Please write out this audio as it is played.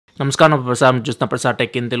నమస్కారం ప్రసాద్ చూస్తున్న Prasad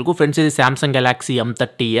tech in Telugu friends ఇది Samsung Galaxy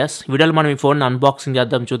M30s వీడియోలో మనం ఈ ఫోన్ అన్బాక్సింగ్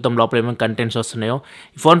చేద్దాం చూద్దాం లోపల ఏమేం కంటెంట్స్ వస్తున్నాయో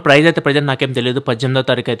ఈ ఫోన్ ప్రైస్ అయితే ప్రెజెంట్ నాకేం తెలియదు 18వ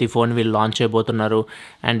తారీఖు అయితే ఈ ఫోన్ వీళ్ళు లాంచ్ చేయబోతున్నారు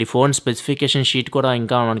అండ్ ఈ ఫోన్ స్పెసిఫికేషన్ షీట్ కూడా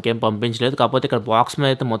ఇంకా మనకేం పంపించలేదు కాకపోతే ఇక్కడ బాక్స్ మీద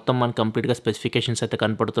అయితే మొత్తం మనకి కంప్లీట్గా స్పెసిఫికేషన్స్ అయితే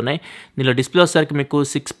కనపడుతున్నాయి దీనిలో డిస్ప్లే వచ్చేసరికి మీకు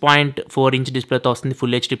 6.4 ఇంచ్ డిస్ప్లేతో వస్తుంది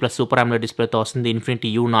full HD plus super AMOLED డిస్ప్లేతో వస్తుంది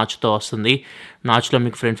ఇన్ఫినిటీ యూ నాచ్తో వస్తుంది నాచ్లో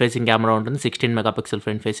మీకు ఫ్రంట్ ఫేసింగ్ కెమెరా ఉంటుంది 16 మెగాపిక్సెల్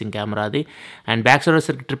ఫ్రంట్ ఫేసింగ్ కెమెరా అది అండ్ బ్యాక్ సైడ్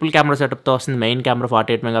వచ్చేసరికి ట్రిపుల్ కెమెరా సెటప్తో వస్తుంది main camera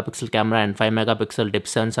 48 megapixel camera and 5 megapixel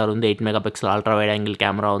depth censor ఉంది 8 megapixel ultra wide angle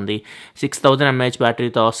camera ఉంది 6000 mAh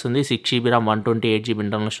బ్యాటరీతో వస్తుంది 6GB RAM 128GB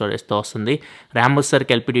ఇంటర్నల్ స్టోరేజ్తో వస్తుంది ర్యామ్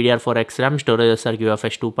వచ్చేసరికి LPDDR4X RAM storage వచ్చేసరికి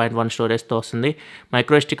UFS 2.1 స్టోరేజ్తో వస్తుంది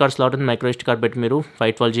మైక్రో SD కార్డ్ స్లాట్ ఉంది మైక్రో SD కార్డ్ పెట్టి మీరు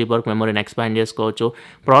 512GB వరకు మెమరీని ఎక్స్పాండ్ చేసుకోవచ్చు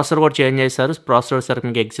ప్రాసెసర్ కూడా చేంజ్ చేశారు ప్రాసెసర్ వచ్చేసరికి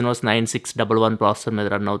మీకు Exynos 9611 ప్రాసెసర్ మీద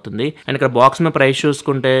రన్ అవుతుంది అండ్ ఇక్కడ బాక్స్ మీద ప్రైస్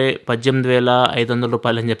చూసుకుంటే 18,500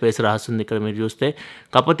 రూపాయలు అని చెప్పేసి రాస్తుంది ఇక్కడ మీరు చూస్తే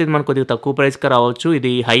కాకపోతే ఇది మనకు కొద్దిగా తక్కువ ప్రైస్కి రావచ్చు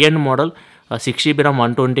ఇది high end model 6GB RAM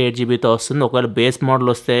 128GBతో వస్తుంది ఒకవేళ బేస్ మోడల్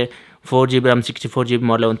వస్తే 4GB RAM 64GB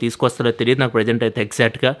మోడల్ ఏమైనా తీసుకొస్తారో తెలియదు నాకు ప్రెజెంట్ అయితే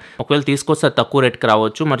ఎగ్జాక్ట్గా ఒకవేళ తీసుకొస్తే తక్కువ రేట్కి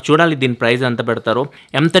రావచ్చు మరి చూడాలి దీని ప్రైస్ ఎంత పెడతారో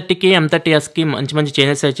M30కి M30sకి మంచి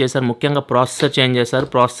చేంజెస్ అయితే చేశారు ముఖ్యంగా ప్రాసెసర్ చేంజ్ చేశారు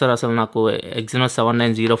ప్రాసెసర్ అసలు నాకు Exynos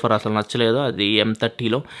 7904 అసలు నచ్చలేదు అది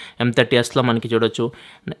M30sలో మనకి చూడొచ్చు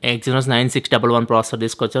Exynos 9611 ప్రాసెసర్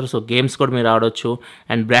తీసుకొచ్చారు సో గేమ్స్ కూడా మీరు ఆడొచ్చు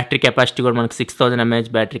అండ్ బ్యాటరీ కెపాసిటీ కూడా మనకి 6000 mAh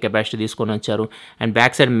బ్యాటరీ కెపాసిటీ తీసుకొని వచ్చారు and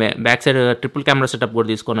back side triple camera setup కూడా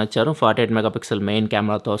తీసుకొని వచ్చారు 48 మెగాపిక్సెల్ మెయిన్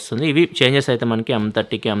కెమెరాతో వస్తుంది ఇవి చేంజెస్ అయితే మనకి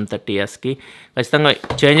M30కి M30sకి ఖచ్చితంగా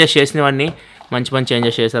చేంజెస్ చేసినవన్నీ మంచి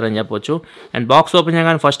చేంజెస్ చేశారని చెప్పొచ్చు అండ్ బాక్స్ ఓపెన్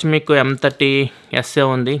చేయగానే ఫస్ట్ మీకు M30s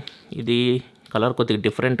ఉంది ఇది కలర్ కొద్దిగా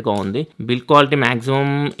డిఫరెంట్గా ఉంది బిల్డ్ క్వాలిటీ మ్యాక్సిమం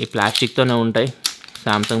ఈ ప్లాస్టిక్తోనే ఉంటాయి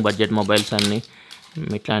సామ్సంగ్ బడ్జెట్ మొబైల్స్ అన్నీ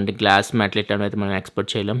ఇట్లాంటి గ్లాస్ మెటల్ ఇట్లాంటి అయితే మనం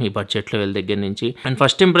ఎక్స్పెక్ట్ చేయలేం ఈ బడ్జెట్లో వెళ్ళే దగ్గర నుంచి అండ్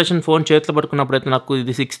ఫస్ట్ ఇంప్రెషన్ ఫోన్ చేతిలో పట్టుకున్నప్పుడు అయితే నాకు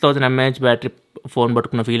ఇది 6000 mAh బ్యాటరీ ఫోన్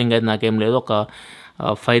పట్టుకున్న ఫీలింగ్ అయితే నాకేం లేదు ఒక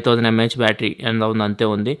 5000 mAh బ్యాటరీ ఎంత ఉంది అంతే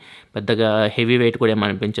ఉంది పెద్దగా హెవీ వెయిట్ కూడా ఏమీ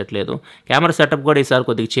అనిపించట్లేదు కెమెరా సెటప్ కూడా ఈసారి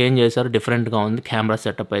కొద్దిగా చేంజ్ చేశారు డిఫరెంట్గా ఉంది కెమెరా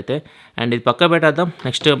సెటప్ అయితే అండ్ ఇది పక్క పెట్టేద్దాం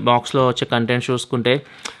నెక్స్ట్ బాక్స్లో వచ్చే కంటెంట్ చూసుకుంటే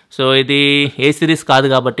సో ఇది ఏ సిరీస్ కాదు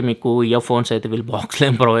కాబట్టి మీకు ఇయర్ ఫోన్స్ అయితే వీళ్ళు బాక్స్లో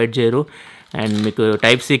ఏం ప్రొవైడ్ చేయరు అండ్ మీకు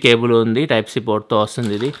టైప్ సి కేబుల్ ఉంది టైప్ సి పోర్ట్తో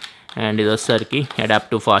వస్తుంది ఇది అండ్ ఇది వచ్చేసరికి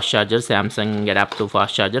adaptive fast charger Samsung adaptive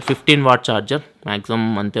fast charger 15 what charger maximum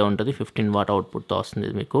అంతే ఉంటుంది 15 వాట్ అవుట్పుట్తో వస్తుంది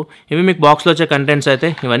మీకు ఇవి మీకు బాక్స్లో వచ్చే కంటెంట్స్ అయితే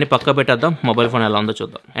ఇవన్నీ పక్క పెట్టేద్దాం మొబైల్ ఫోన్ ఎలా ఉందో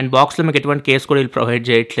చూద్దాం అండ్ బాక్స్లో మీకు ఎటువంటి కేసు కూడా వీళ్ళు ప్రొవైడ్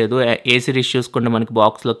చేయట్లేదు ఏ సిరీస్ చూసుకుంటే మనకి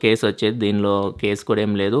బాక్స్లో కేసు వచ్చేది దీనిలో కేసు కూడా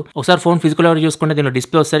ఏం లేదు ఒకసారి ఫోన్ ఫిజికల్ ఎవరు చూసుకుంటే దీనిలో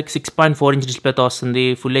డిస్ప్లే వచ్చేసరికి 6.4 ఇంచ్ డిస్ప్లేతో వస్తుంది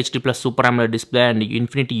full HD plus super AMOLED display and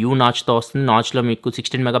infinity you నాచ్తో వస్తుంది నాచ్లో మీకు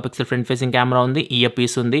 16 మెగాపిక్సెల్ ఫ్రంట్ ఫేసింగ్ కెమెరా ఉంది ఇయర్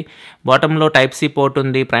పీస్ ఉంది బాటంలో టైప్ సి పోర్ట్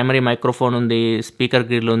ఉంది ప్రైమరీ మైక్రోఫోన్ ఉంది స్పీకర్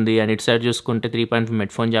గ్రిల్ ఉంది అండ్ ఇటు సైడ్ చూసుకుంటే 3.5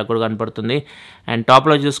 హెడ్ ఫోన్ జాక్ కూడా కనపడుతుంది అండ్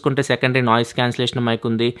టాప్లో చూసుకుంటే సెకండరీ నాయిస్ క్యాన్సిలేషన్ మైక్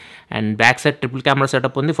ఉంది and back side triple camera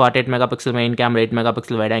setup ఉంది 48 megapixel main camera 8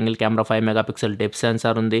 megapixel wide angle camera 5 megapixel depth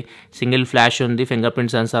censor ఉంది సింగిల్ ఫ్లాష్ ఉంది ఫింగర్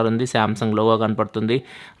ప్రింట్ సెన్సార్ ఉంది సామ్సంగ్ లోగో కనపడుతుంది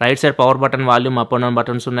right side power button volume up and down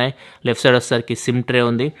buttons ఉన్నాయి left side వచ్చేసరికి SIM tray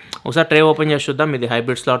ఉంది ఒకసారి tray open చేసి చూద్దాం ఇది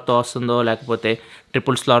హైబ్రిడ్ స్లాట్తో వస్తుందో లేకపోతే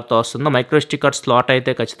ట్రిపుల్ స్లాట్తో వస్తుందో మైక్రో SD కార్డ్ స్లాట్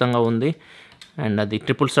అయితే ఖచ్చితంగా ఉంది అండ్ అది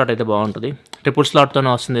ట్రిపుల్ స్లాట్ అయితే బాగుంటుంది ట్రిపుల్ స్లాట్తోనే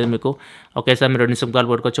వస్తుంది మీకు ఒకేసారి మీరు 2 సిమ్ కార్డ్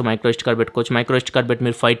పెట్టుకోవచ్చు మైక్రో SD కార్డ్ పెట్టుకోవచ్చు మైక్రో SD కార్డ్ పెట్టి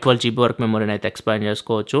మీరు 512GB వరకు మెమరీని అయితే ఎక్స్పాండ్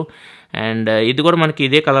చేసుకోవచ్చు అండ్ ఇది కూడా మనకి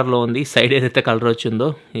ఇదే కలర్లో ఉంది సైడ్ ఏదైతే కలర్ వచ్చిందో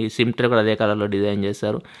ఈ సిమ్ ట్రే కూడా అదే కలర్లో డిజైన్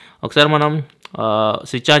చేశారు ఒకసారి మనం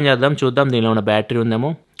స్విచ్ ఆన్ చేద్దాం చూద్దాం దీనిలో ఉన్న బ్యాటరీ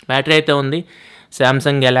ఉందేమో బ్యాటరీ అయితే ఉంది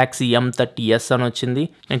Samsung Galaxy M30s అని వచ్చింది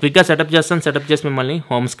నేను క్విక్గా సెటప్ చేసి మిమ్మల్ని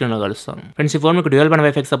హోమ్ స్క్రీన్లో కలుస్తాను ఫ్రెండ్స్ ఈ ఫోన్ మీకు డ్యూయల్ బ్యాండ్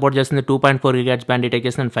వైఫై సపోర్ట్ చేస్తుంది 2.4 GHz బ్యాండ్ డిటెక్ట్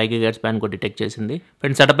చేసింది అండ్ 5 GHz బ్యాండ్ కూడా డిటెక్ట్ చేసింది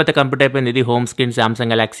ఫ్రెండ్స్ సెటప్ అయితే కంప్లీట్ అయిపోయింది ఇది home screen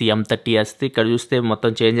Samsung Galaxy M30s ఇక్కడ చూస్తే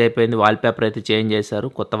మొత్తం చేంజ్ అయిపోయింది వాల్పేపర్ అయితే చేంజ్ చేశారు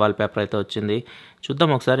కొత్త వాల్పేపర్ అయితే వచ్చింది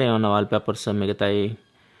చూద్దాం ఒకసారి ఏమన్నా వాల్పేపర్స్ మిగతాయి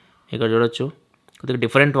ఇక్కడ చూడొచ్చు కొద్దిగా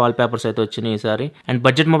డిఫరెంట్ వాల్పేపర్స్ అయితే వచ్చినాయి ఈసారి అండ్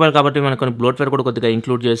బడ్జెట్ మొబైల్ కాబట్టి మనకు కొన్ని బ్లోట్వేర్ కూడా కొద్దిగా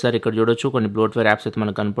ఇంక్లూడ్ చేశారు ఇక్కడ చూడొచ్చు కొన్ని బ్లోట్వేర్ యాప్స్ అయితే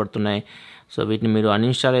మనకు కనపడుతున్నాయి సో వీటిని మీరు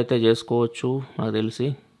అన్ఇన్స్టాల్ అయితే చేసుకోవచ్చు నాకు తెలిసి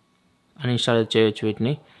అన్ఇన్స్టాల్ అయితే చేయొచ్చు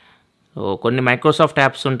వీటిని సో కొన్ని మైక్రోసాఫ్ట్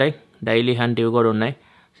యాప్స్ ఉంటాయి డైలీ హంట్ ఇవి కూడా ఉన్నాయి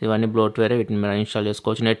సో ఇవన్నీ బ్లోట్వేరే వీటిని మీరు అన్ఇన్స్టాల్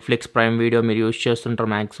చేసుకోవచ్చు నెట్ఫ్లిక్స్ ప్రైమ్ వీడియో మీరు యూస్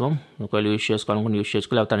చేస్తుంటారు మ్యాక్సిమం ఒకవేళ యూస్ చేసుకోవాలనుకుంటే యూస్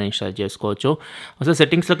చేసుకోవాలి లేకపోతే అన్ఇన్స్టాల్ చేసుకోవచ్చు ఒకసారి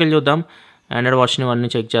సెట్టింగ్స్లోకి వెళ్ళి చూద్దాం ఆండ్రాయిడ్ వర్షన్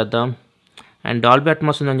ఇవన్నీ చెక్ చేద్దాం అండ్ డాల్బీ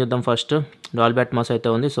అట్మాస్ ఉందని చూద్దాం ఫస్ట్ డాల్బీ అట్మాస్ అయితే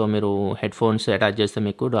ఉంది సో మీరు హెడ్ ఫోన్స్ అటాచ్ చేస్తే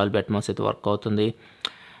మీకు డాల్బీ అట్మాస్ అయితే వర్క్ అవుతుంది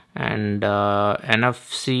అండ్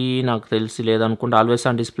NFC నాకు తెలిసి లేదనుకుంటే ఆల్వేస్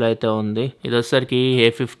ఆన్ డిస్ప్లే అయితే ఉంది ఇది వచ్చేసరికి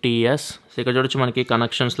A50s సో ఇక్కడ చూడొచ్చు మనకి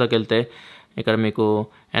కనెక్షన్స్లోకి వెళ్తే ఇక్కడ మీకు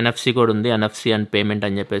ఎన్ఎఫ్సి కూడా ఉంది, ఎన్ఎఫ్సి అండ్ పేమెంట్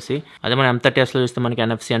అని చెప్పేసి. అదే మనం M30Sలో చూస్తే మనకి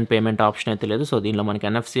ఎన్ఎఫ్సి అండ్ పేమెంట్ ఆప్షన్ అయితే లేదు. సో దీనిలో మనకి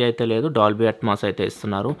ఎన్ఎఫ్సి అయితే లేదు, డాల్బీ అట్మాస్ అయితే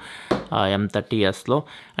ఇస్తున్నారు M30Sలో.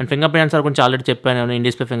 అండ్ ఫింగర్ ప్రింట్ సెన్సార్ గురించి ఆల్రెడీ చెప్పాను, in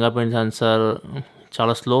display finger print censor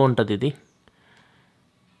చాలా స్లో ఉంటుంది ఇది,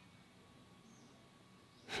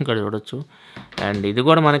 ఇక్కడ చూడొచ్చు. అండ్ ఇది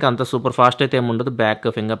కూడా మనకి అంత సూపర్ ఫాస్ట్ అయితే ఏమి ఉండదు. బ్యాక్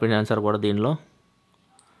ఫింగర్ ప్రింట్ సెన్సార్ కూడా దీనిలో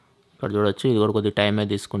ఇక్కడ చూడొచ్చు, ఇది కూడా కొద్దిగా టైమే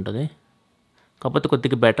తీసుకుంటుంది, కాకపోతే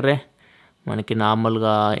కొద్దిగా బెటరే. మనకి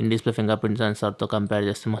నార్మల్గా in display finger print సెన్సార్తో compare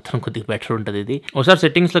చేస్తే మాత్రం కొద్దిగా బెటర్ ఉంటుంది ఇది. ఒకసారి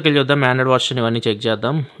సెట్టింగ్స్లోకి వెళ్ళి చూద్దాం, ఆండ్రాయిడ్ వర్షన్ ఇవన్నీ చెక్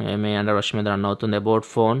చేద్దాం, ఏమి ఆండ్రాయిడ్ వర్షన్ మీద రన్ అవుతుంది. About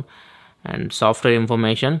phone and software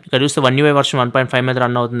information, ఇక్కడ చూస్తే 1 UI వర్షన్ 1.5 మీద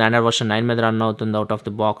రన్ అవుతుంది, ఆండ్రాయిడ్ వర్షన్ 9 మీద రన్ అవుతుంది out of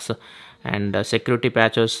the box. And security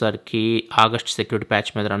patch వచ్చేసరికి ఆగస్ట్ సెక్యూరిటీ ప్యాచ్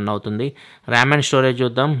మీద రన్ అవుతుంది. ర్యామ్ అండ్ స్టోరేజ్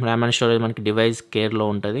చూద్దాం, ర్యామ్ అండ్ స్టోరేజ్ మనకి డివైస్ కేర్లో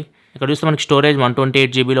ఉంటుంది. ఇక్కడ చూస్తే మనకి స్టోరేజ్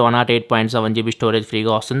 128 GBలో 108.7 GB స్టోరేజ్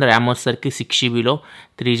ఫ్రీగా వస్తుంది. ర్యామ్ వచ్చేసరికి 6 GBలో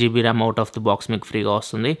 3 GB RAM out of the box మీకు ఫ్రీగా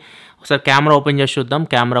వస్తుంది. ఒకసారి కెమెరా ఓపెన్ చేసి చూద్దాం,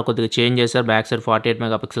 కెమెరా కొద్దిగా చేంజ్ చేశారు, బ్యాక్ సైడ్ 48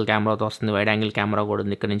 MP కెమెరాతో వస్తుంది, వైడ్ యాంగిల్ కెమెరా కూడా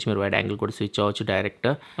ఉంది, ఇక్కడ నుంచి మీరు వైడ్ యాంగిల్ కూడా స్విచ్ అవ్వచ్చు డైరెక్ట్.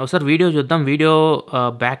 ఒకసారి వీడియో చూద్దాం, video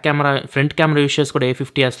back camera front camera use చేసి కూడా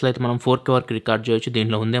A50Sలో అయితే మనం 4K వరకు రికార్డ్ చేయొచ్చు,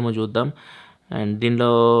 దీనిలో ఉందేమో చూద్దాం. అండ్ దీనిలో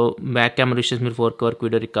బ్యాక్ కెమెరా యూస్ చేసి మీరు 4K వరకు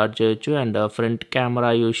వీడియో రికార్డ్ చేయొచ్చు, అండ్ ఫ్రంట్ కెమెరా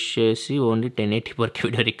యూస్ చేసి ఓన్లీ 1080 వరకు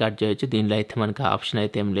వీడియో రికార్డ్ చేయొచ్చు. దీనిలో అయితే మనకి ఆప్షన్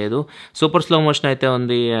అయితే ఏం లేదు. సూపర్ స్లో మోషన్ అయితే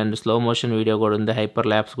ఉంది, అండ్ స్లో మోషన్ వీడియో కూడా ఉంది, హైపర్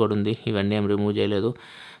ల్యాప్స్ కూడా ఉంది, ఇవన్నీ ఏం రిమూవ్ చేయలేదు.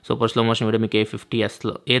 సూపర్ స్లో మోషన్ వీడియో మీకు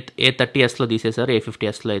A50Sలో A30Sలో తీసేసారు,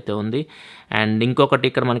 A50Sలో అయితే ఉంది. అండ్ ఇంకొకటి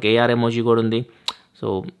ఇక్కడ మనకి AR ఎమోజీ కూడా ఉంది. సో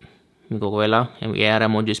మీకు ఒకవేళ AR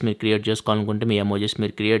ఎమోజీస్ మీరు క్రియేట్ చేసుకోవాలనుకుంటే మీ ఎమోజీస్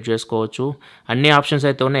మీరు క్రియేట్ చేసుకోవచ్చు. అన్ని ఆప్షన్స్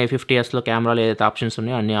అయితే ఉన్నాయి, A50Sలో కెమెరాలో ఏదైతే ఆప్షన్స్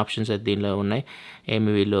ఉన్నాయో అన్ని ఆప్షన్స్ అయితే దీనిలో ఉన్నాయి,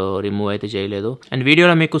 ఏమి వీళ్ళు రిమూవ్ అయితే చేయలేదు. అండ్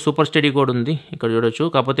వీడియోలో మీకు సూపర్ స్టడీ కూడా ఉంది, ఇక్కడ చూడొచ్చు,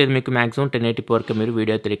 కాకపోతే ఇది మీకు మ్యాక్సిమం 1080p వరకు మీరు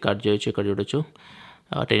వీడియో అయితే రికార్డ్ చేయొచ్చు. ఇక్కడ చూడొచ్చు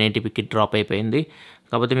 1080pకి డ్రాప్ అయిపోయింది,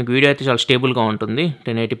 కాకపోతే మీకు వీడియో అయితే చాలా స్టేబుల్గా ఉంటుంది.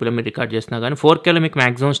 1080pలో మీరు రికార్డ్ చేసినా కానీ 4Kలో మీకు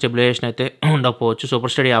మ్యాక్సిమం స్టెబిలైజేషన్ అయితే ఉండకపోవచ్చు.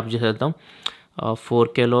 సూపర్ స్టడీ ఆఫ్ చేసేద్దాం.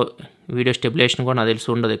 4Kలో వీడియో స్టెబిలైజేషన్ కూడా నాకు తెలిసి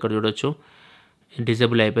ఉండదు, ఇక్కడ చూడొచ్చు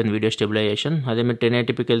డిజేబుల్ అయిపోయింది వీడియో స్టెబిలైజేషన్. అదే మీరు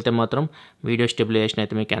 1080pకి వెళ్తే మాత్రం వీడియో స్టెబిలైజేషన్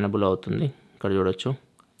అయితే మీకు ఎనేబుల్ అవుతుంది, ఇక్కడ చూడొచ్చు.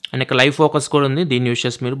 అండ్ ఇక్కడ లైవ్ ఫోకస్ కూడా ఉంది, దీన్ని యూస్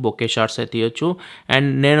చేసి మీరు బొకే షాట్స్ అయితే తీయొచ్చు. అండ్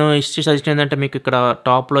నేను ఇచ్చే సజెషన్ ఏంటంటే మీకు ఇక్కడ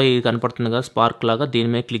టాప్లో ఇది కనపడుతుంది కదా స్పార్క్ లాగా, దీని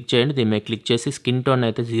మీద క్లిక్ చేయండి, దీని మీద క్లిక్ చేసి స్కిన్ టోన్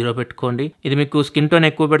అయితే 0 పెట్టుకోండి. ఇది మీకు స్కిన్ టోన్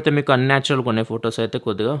ఎక్కువ పెడితే మీకు అన్యాచురల్గా ఉన్నాయి ఫొటోస్ అయితే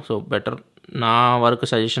కొద్దిగా, సో బెటర్ నా వరకు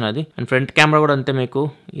సజెషన్ అది. అండ్ ఫ్రంట్ కెమెరా కూడా అంతే, మీకు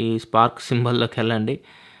ఈ స్పార్క్ సింబల్లోకి వెళ్ళండి,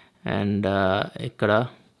 అండ్ ఇక్కడ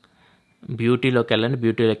బ్యూటీలోకి వెళ్ళండి,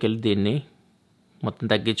 బ్యూటీలోకి వెళ్ళి దీన్ని మొత్తం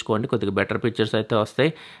తగ్గించుకోండి, కొద్దిగా బెటర్ పిక్చర్స్ అయితే వస్తాయి.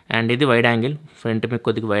 అండ్ ఇది వైడ్ యాంగిల్, ఫ్రంట్ మీకు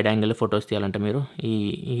కొద్దిగా వైడ్ యాంగిల్ ఫొటోస్ తీయాలంటే మీరు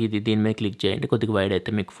దీని మీద క్లిక్ చేయండి, కొద్దిగా వైడ్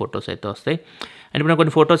అయితే మీకు ఫొటోస్ అయితే వస్తాయి. అండ్ ఇప్పుడు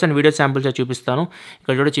కొన్ని ఫొటోస్ అండ్ వీడియో శాంపిల్స్ చూపిస్తాను.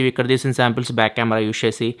 ఇక్కడ చూడొచ్చు, ఇక్కడ తీసిన శాంపిల్స్ బ్యాక్ కెమెరా యూస్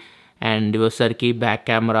చేసి, అండ్ ఇవి వచ్చేసరికి back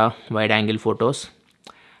camera wide angle photos,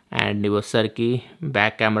 and ఇవి వచ్చేసరికి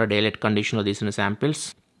బ్యాక్ కెమెరా డే లైట్ కండిషన్లో తీసిన శాంపిల్స్,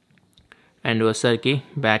 అండ్ ఇవి వచ్చేసరికి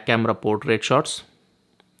back camera portrait shots,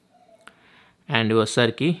 and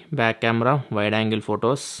వచ్చేసరికి back camera wide angle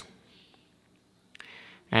photos,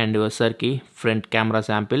 and వచ్చేసరికి ఫ్రంట్ కెమెరా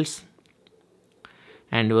శాంపిల్స్,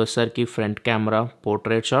 అండ్ వచ్చేసరికి front camera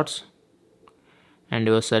portrait shots, and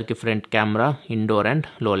వచ్చేసరికి ఫ్రంట్ కెమెరా ఇండోర్ అండ్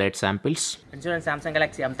లో లైట్ శాంపిల్స్. చూడండి, Samsung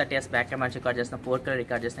Galaxy M30s back camera record చేసిన 4K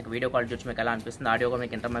record చేసిన video quality చూసి మీకు ఎలా అనిపిస్తుంది, ఆడియో కూడా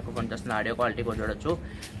మీకు ఇంటర్ మైక్రోఫోన్ చేస్తున్న ఆడియో క్వాలిటీ కూడా చూడొచ్చు.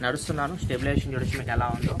 నడుస్తున్నాను, స్టెబిలైజేషన్ చూడొచ్చు మీకు ఎలా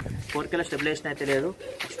ఉందో. 4Kలో స్టెబిలైజేషన్ అయితే లేదు.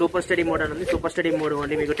 సూపర్ స్టడీ మోడ్ అని ఉంది, సూపర్ స్టడీ మోడ్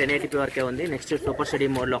ఓన్లీ మీకు 1080p వరకే ఉంది. నెక్స్ట్ సూపర్ స్టడీ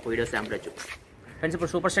మోడ్లో ఒక వీడియో శాంపుల్ చూపిస్తాను ఫ్రెండ్స్.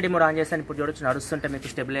 ఇప్పుడు సూపర్ స్టడీ మోడ్ ఆన్ చేస్తాను, ఇప్పుడు చూడొచ్చు నడుస్తుంటే మీకు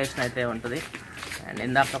స్టెబిలైజేషన్ అయితే ఉంటుంది. అండ్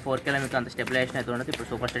ఇందాక 4Kలో మీకు అంత స్టెబిలైజేషన్ అయితే ఉంటుంది, ఇప్పుడు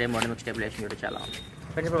సూపర్ స్టడీ మోడ్ మీకు స్టెబిలైజేషన్ చూడొచ్చు చాలా ఉంది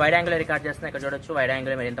ఫ్రెండ్స్. ఇప్పుడు వైడ్ యాంగిల్ రికార్డ్ చేస్తున్నా, ఇక్కడ చూడొచ్చు వైడ్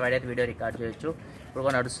యాంగిల్ మీరు ఎంత వైడ్ అయితే వీడియో రికార్డ్ చేయొచ్చు. ఇప్పుడు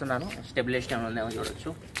కూడా నడుస్తున్నాను, స్టెబిలైజేషన్ ఏమైనా ఉందేమో చూడొచ్చు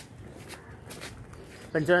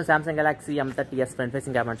ఫ్రెండ్స్. చూడండి, Samsung Galaxy M30s front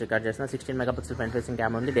facing camera record చేస్తున్నా, 16 MP ఫ్రంట్ ఫేసింగ్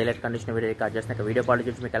కెమెరా ఉంది, day light condition video record చేస్తున్నా. ఇక్కడ వీడియో క్వాలిటీ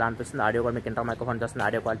చూసి మీకు ఎలా అనిపిస్తుంది, ఆడియో కూడా మీకు ఇంటర్ మైక్రోఫోన్ చేస్తుంది,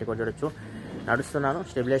 ఆడియో క్వాలిటీ కూడా చూడొచ్చు. నడుస్తున్నాను,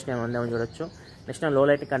 స్టెబిలైజేషన్ ఏమైనా ఉందేమో చూడొచ్చు. నెక్స్ట్ లో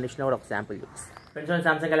లైట్ కండిషన్ కూడా ఒక శాంపుల్ చూపిస్తాను friends.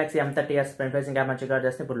 Samsung Galaxy M30s front facing camera record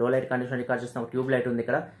చేస్తే ఇప్పుడు లో లైట్ కండిషన్ రికార్డ్ చేస్తున్న ఒక ట్యూబ్ లైట్ ఉంది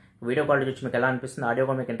ఇక్కడ. వీడియో క్వాలిటీ చూసి మీకు ఎలా అనిపిస్తుంది, ఆడియో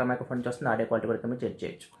కూడా మీకు ఇంటర్ మైక్రోఫోన్ వస్తుంది, ఆడియో క్వాలిటీ కూడా మీరు చెక్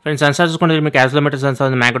చేయొచ్చు ఫ్రెండ్స్. సెన్సార్ చూసుకుంటే మీకు యాక్సిలరోమీటర్ సెన్సార్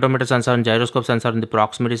ఉంది, మ్యాగ్నెటోమీటర్ సెన్సార్ ఉంది, జైరోస్కోప్ సెన్సార్ ఉంది,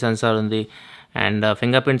 ప్రాక్సిమిటీ సెన్సార్ ఉంది, అండ్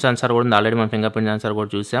ఫింగర్ ప్రింట్ సెన్సార్ కూడా ఉంది. ఆల్రెడీ మనం ఫింగర్ ప్రింట్ సెన్సార్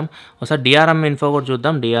కూడా చూసాం. ఒకసారి DRM ఇన్ఫో కూడా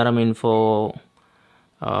చూద్దాం. DRM info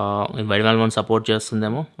wide wall 1 support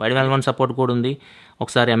చేస్తుందేమో, వైడ్ వాల్ 1 సపోర్ట్ కూడా ఉంది.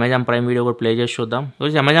 ఒకసారి అమెజాన్ ప్రైమ్ వీడియో కూడా ప్లే చేసి చూద్దాం.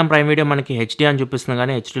 అమెజాన్ ప్రైమ్ వీడియో మనకి HD అని చూపిస్తుంది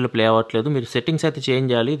కానీ HDలో ప్లే అవ్వట్లేదు. మీరు సెట్టింగ్స్ అయితే చేంజ్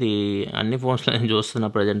చేయాలి, ఇది అన్ని ఫోన్స్లో నేను చూస్తున్నా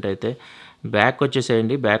ప్రజెంట్ అయితే. బ్యాక్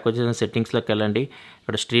వచ్చేసేయండి, బ్యాక్ వచ్చేసిన సెట్టింగ్స్లోకి వెళ్ళండి.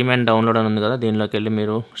 ఇక్కడ స్ట్రీమ్ అండ్ డౌన్లోడ్ అని ఉంది కదా, దీనిలోకి వెళ్ళి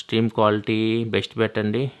మీరు స్ట్రీమ్ క్వాలిటీ బెస్ట్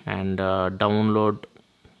పెట్టండి, అండ్ డౌన్లోడ్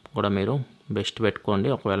కూడా మీరు బెస్ట్ పెట్టుకోండి.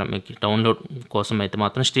 ఒకవేళ మీకు డౌన్లోడ్ కోసం అయితే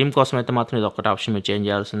మాత్రం, స్ట్రీమ్ కోసం అయితే మాత్రం ఇది ఒక్కటి ఆప్షన్ మీరు చేంజ్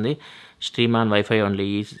చేయాల్సింది. స్ట్రీమ్ ఆన్ వైఫై ఓన్లీ,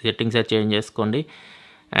 ఈ సెట్టింగ్స్ అయితే చేంజ్ చేసుకోండి.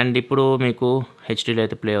 అండ్ ఇప్పుడు మీకు హెచ్డీలో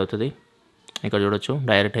అయితే ప్లే అవుతుంది. ఇక్కడ చూడొచ్చు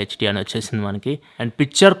డైరెక్ట్ హెచ్డీ అని వచ్చేసింది మనకి. అండ్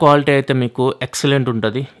పిక్చర్ క్వాలిటీ అయితే మీకు ఎక్సలెంట్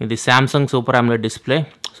ఉంటుంది. ఇది Samsung super AMOLED display.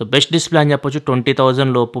 So best display అని చెప్పొచ్చు.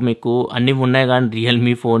 20,000 లోపు మీకు అన్నీ ఉన్నాయి, కానీ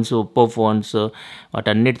Realme phones, Oppo phones,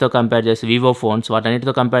 వాటన్నిటితో compare చేసి వివో ఫోన్స్,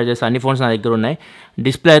 వాటన్నిటితో కంపేర్ చేసి అన్ని ఫోన్స్ నా దగ్గర ఉన్నాయి.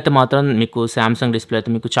 డిస్ప్లే అయితే మాత్రం మీకు సామ్సంగ్ డిస్ప్లే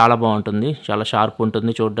అయితే మీకు చాలా బాగుంటుంది, చాలా షార్ప్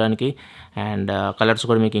ఉంటుంది చూడడానికి. అండ్ కలర్స్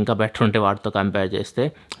కూడా మీకు ఇంకా బెటర్ ఉంటాయి వాటితో కంపేర్ చేస్తే.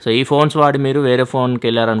 సో ఈ ఫోన్స్ వాడి మీరు వేరే ఫోన్కి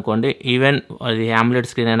వెళ్ళారనుకోండి, ఈవెన్ అది AMOLED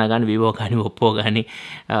స్క్రీన్ అయినా కానీ, వివో కానీ, ఒప్పో కానీ,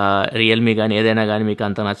 రియల్మీ కానీ ఏదైనా కానీ మీకు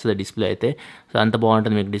అంత నచ్చుతుంది డిస్ప్లే అయితే. సో అంత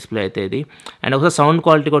బాగుంటుంది మీకు డిస్ప్లే అయితే ఇది. అండ్ ఒకసారి సౌండ్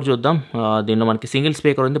క్వాలిటీ కూడా చూద్దాం. దీనిలో మనకి సింగిల్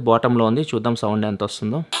స్పీకర్ ఉంది, బాటంలో ఉంది. చూద్దాం సౌండ్ ఎంత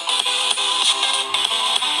వస్తుందో.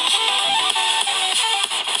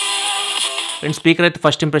 అండ్ స్పీకర్ అయితే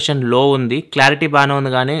ఫస్ట్ ఇంప్రెషన్ లో ఉంది, క్లారిటీ బాగానే ఉంది,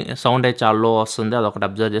 కానీ సౌండ్ అయితే చాలా లో వస్తుంది. అదొకటి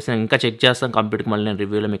అబ్జర్వ్ చేసి నేను ఇంకా చెక్ చేస్తాను కంప్లీట్గా, మళ్ళీ నేను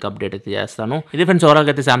రివ్యూలో మీకు అప్డేట్ అయితే చేస్తాను. ఇది ఫ్రెండ్స్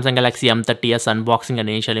ఓవరాల్గా అయితే Samsung Galaxy M30s unboxing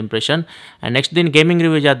and initial impression. And next దీని గేమింగ్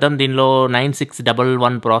రివ్యూ చేద్దాం. దీనిలో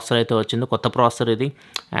 9611 ప్రాసెసర్ అయితే వచ్చింది, కొత్త ప్రాసెసర్ ఇది.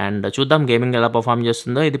 అండ్ చూద్దాం గేమింగ్ ఎలా పర్ఫామ్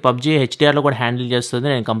చేస్తుందో. ఇది పబ్జీ HDRలో కూడా హ్యాండిల్ చేస్తుంది.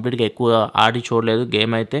 నేను కంప్లీట్గా ఎక్కువ ఆడి చూడలేదు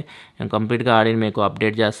గేమ్ అయితే, నేను కంప్లీట్గా ఆడి మీకు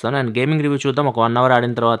అప్డేట్ చేస్తాను. అండ్ గేమింగ్ రివ్యూ చూద్దాం. ఒక 1 అవర్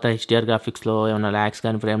ఆడిన తర్వాత HDR గ్రాఫిక్స్లో ఏమైనా ల్యాగ్స్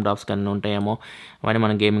కానీ ఫ్రేమ్ డ్రాప్స్ కానీ ఉంటాయేమో, అవన్నీ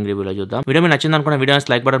మనం గేమింగ్ రివ్యూలో చూద్దాం. వీడియో మీకు నచ్చింది అనుకున్న వీడియోస్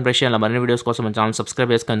లైక్ బటన్ ప్రెస్ చేయాలి. మరిన్ని వీడియోస్ కోసం మన ఛానల్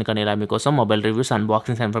సబ్స్క్రైబ్ చేసుకుంది, కానీ ఇలా మీకోసం mobile reviews,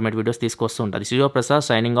 unboxings, informative videos తీసుకొస్తూ ఉంటుంది. This is your Prasad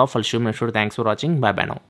signing off. I'll show you. Thanks for watching. Bye bye now.